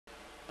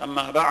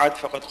أما بعد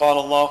فقد قال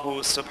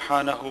الله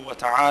سبحانه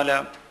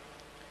وتعالى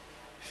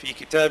في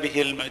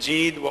كتابه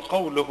المجيد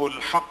وقوله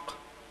الحق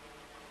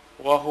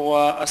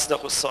وهو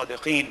أصدق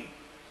الصادقين.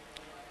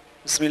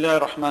 بسم الله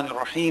الرحمن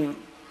الرحيم.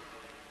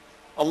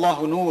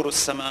 الله نور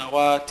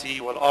السماوات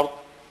والأرض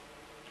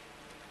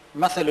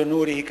مثل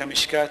نوره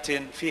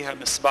كمشكاة فيها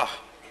مصباح.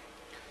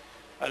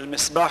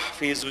 المصباح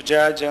في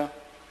زجاجة،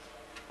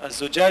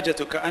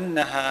 الزجاجة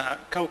كأنها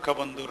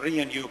كوكب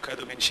دري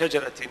يوكد من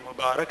شجرة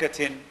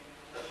مباركة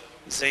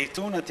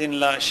زيتونة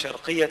لا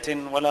شرقية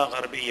ولا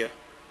غربية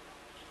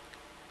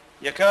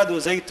يكاد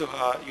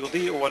زيتها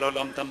يضيء ولو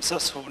لم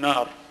تمسسه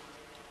نار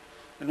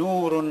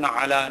نور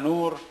على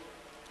نور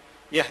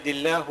يهدي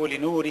الله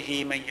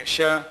لنوره من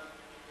يشاء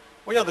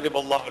ويضرب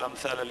الله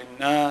الأمثال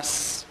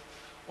للناس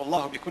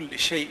والله بكل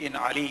شيء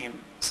عليم.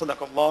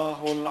 صدق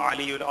الله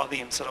العلي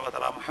العظيم. صلوات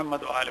على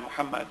محمد وآل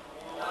محمد.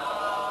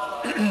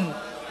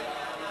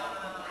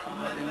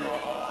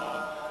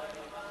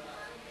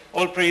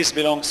 All praise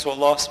belongs to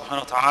Allah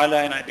subhanahu wa ta'ala,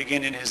 and I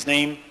begin in His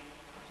name,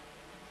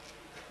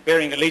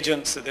 bearing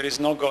allegiance that there is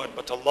no God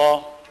but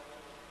Allah.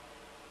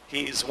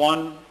 He is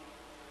one,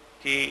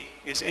 He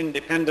is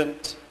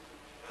independent,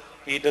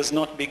 He does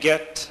not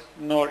beget,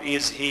 nor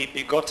is He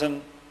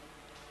begotten.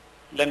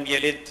 Lam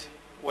yalid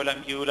wa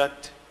lam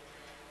yulad,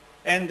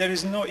 and there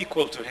is no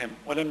equal to Him.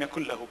 وَلَمْ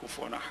يَكُنْ لَهُ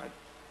كُفُوًا أَحَدٌ.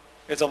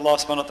 As Allah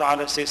subhanahu wa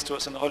ta'ala says to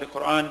us in the Holy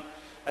Quran,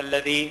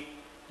 الَّذِي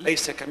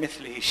لَيْسَ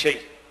كَمِثْلِهِ شَيْءٍ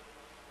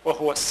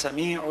وَهُوَ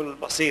السَّمِيعُ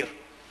الْبَصِيرُ.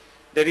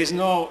 There is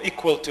no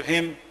equal to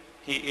Him.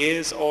 He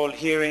is all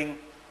hearing,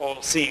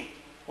 all seeing.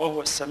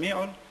 وَهُوَ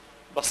السَّمِيعُ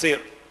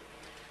الْبَصِيرُ.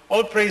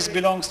 All praise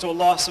belongs to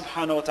Allah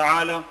subhanahu wa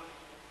ta'ala,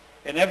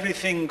 and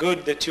everything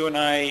good that you and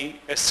I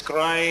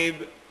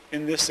ascribe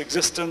in this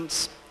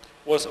existence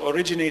was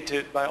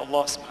originated by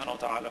Allah subhanahu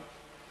wa ta'ala.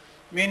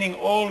 Meaning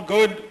all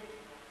good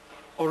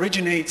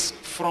originates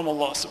from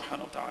Allah subhanahu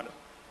wa ta'ala.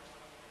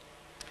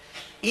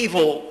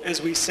 Evil,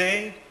 as we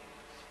say,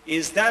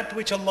 is that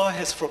which Allah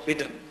has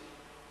forbidden.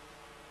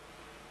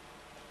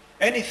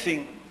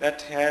 Anything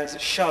that has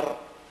shar,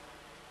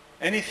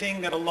 anything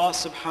that Allah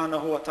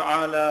subhanahu wa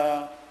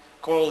ta'ala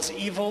calls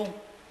evil,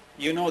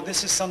 you know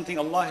this is something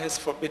Allah has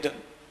forbidden.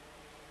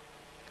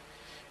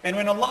 And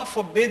when Allah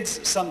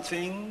forbids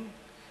something,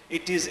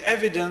 it is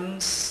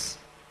evidence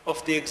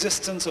of the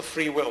existence of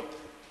free will.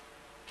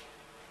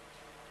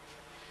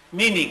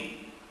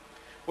 Meaning,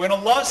 when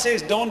Allah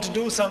says don't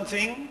do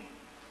something,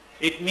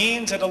 it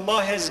means that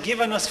Allah has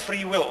given us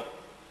free will.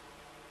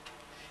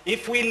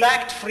 If we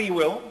lacked free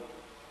will,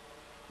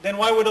 then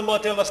why would Allah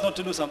tell us not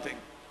to do something?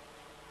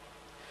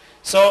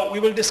 So we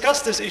will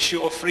discuss this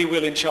issue of free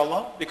will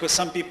inshallah, because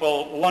some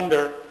people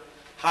wonder,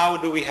 how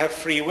do we have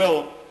free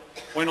will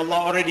when Allah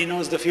already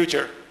knows the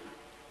future?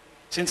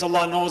 Since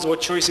Allah knows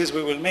what choices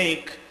we will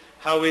make,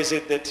 how is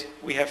it that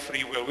we have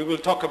free will? We will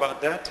talk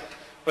about that,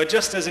 but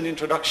just as an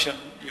introduction,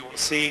 you will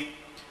see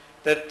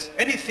that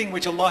anything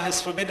which Allah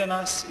has forbidden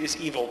us is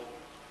evil.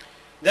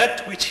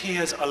 That which He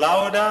has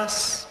allowed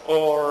us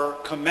or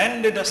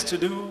commanded us to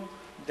do,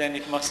 then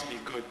it must be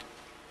good.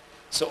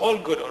 So all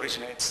good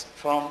originates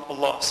from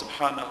Allah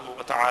subhanahu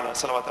wa ta'ala.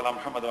 Salawat ala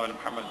Muhammad wa ala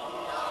Muhammad.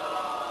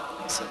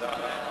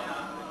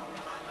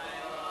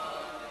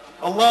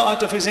 Allah,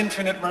 out of His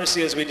infinite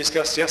mercy, as we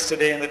discussed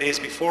yesterday and the days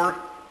before,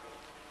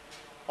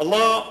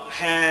 Allah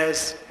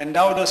has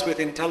endowed us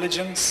with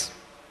intelligence,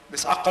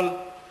 this aql,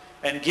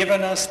 and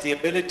given us the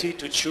ability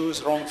to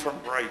choose wrong from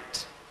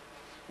right.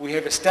 We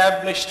have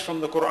established from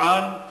the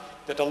Quran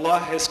that Allah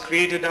has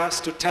created us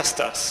to test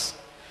us.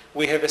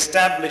 We have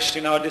established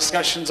in our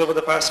discussions over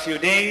the past few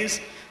days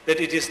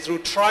that it is through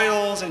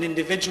trials an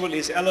individual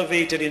is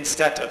elevated in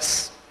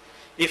status.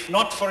 If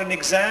not for an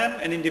exam,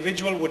 an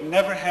individual would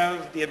never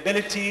have the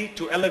ability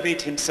to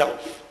elevate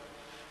himself.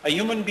 A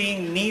human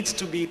being needs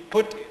to be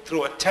put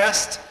through a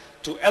test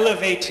to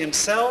elevate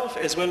himself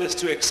as well as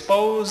to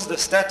expose the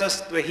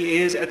status where he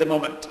is at the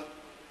moment.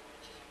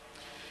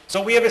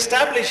 So we have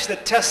established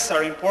that tests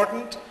are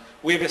important.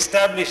 We have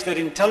established that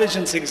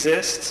intelligence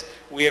exists.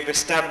 We have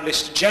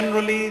established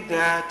generally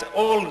that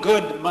all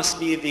good must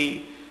be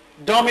the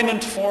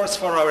dominant force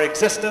for our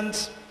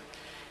existence.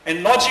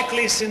 And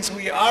logically, since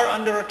we are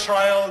under a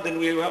trial, then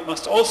we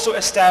must also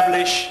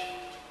establish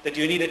that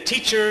you need a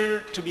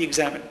teacher to be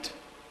examined.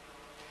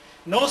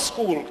 No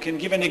school can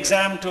give an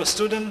exam to a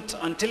student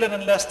until and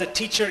unless the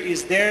teacher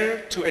is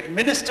there to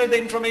administer the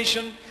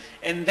information,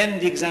 and then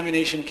the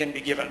examination can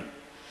be given.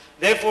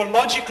 Therefore,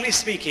 logically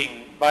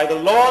speaking, by the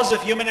laws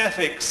of human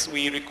ethics,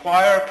 we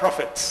require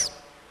prophets.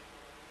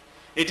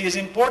 It is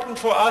important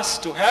for us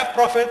to have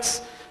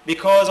prophets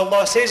because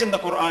Allah says in the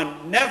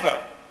Quran, never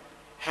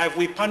have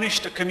we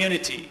punished a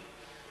community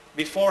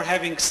before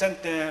having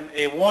sent them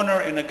a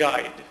warner and a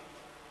guide.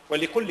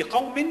 وَلِكُلِّ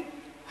قَوْمٍ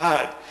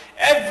هَادٍ.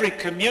 Every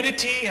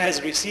community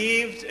has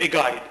received a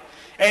guide.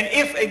 And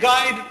if a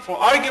guide, for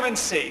argument's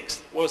sake,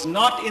 was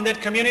not in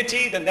that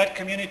community, then that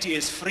community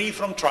is free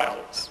from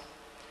trials.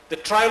 The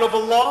trial of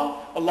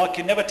Allah, Allah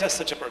can never test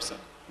such a person.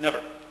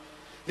 Never.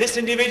 This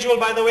individual,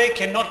 by the way,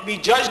 cannot be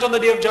judged on the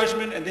Day of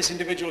Judgment, and this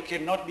individual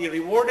cannot be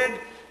rewarded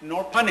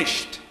nor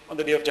punished on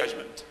the Day of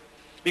Judgment.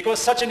 Because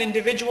such an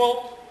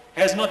individual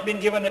has not been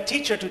given a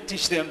teacher to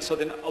teach them, so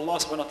then Allah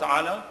subhanahu wa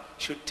ta'ala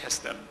should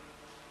test them.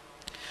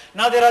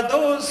 Now there are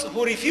those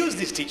who refuse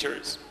these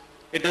teachers.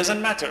 It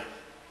doesn't matter.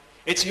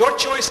 It's your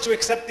choice to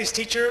accept these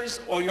teachers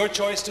or your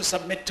choice to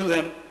submit to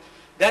them.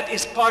 That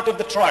is part of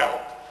the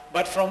trial.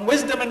 But from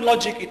wisdom and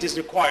logic, it is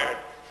required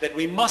that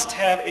we must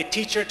have a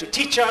teacher to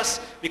teach us,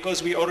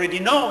 because we already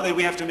know that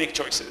we have to make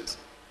choices.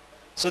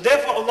 So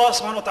therefore Allah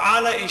subhanahu wa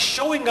ta'ala is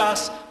showing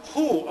us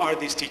who are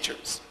these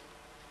teachers.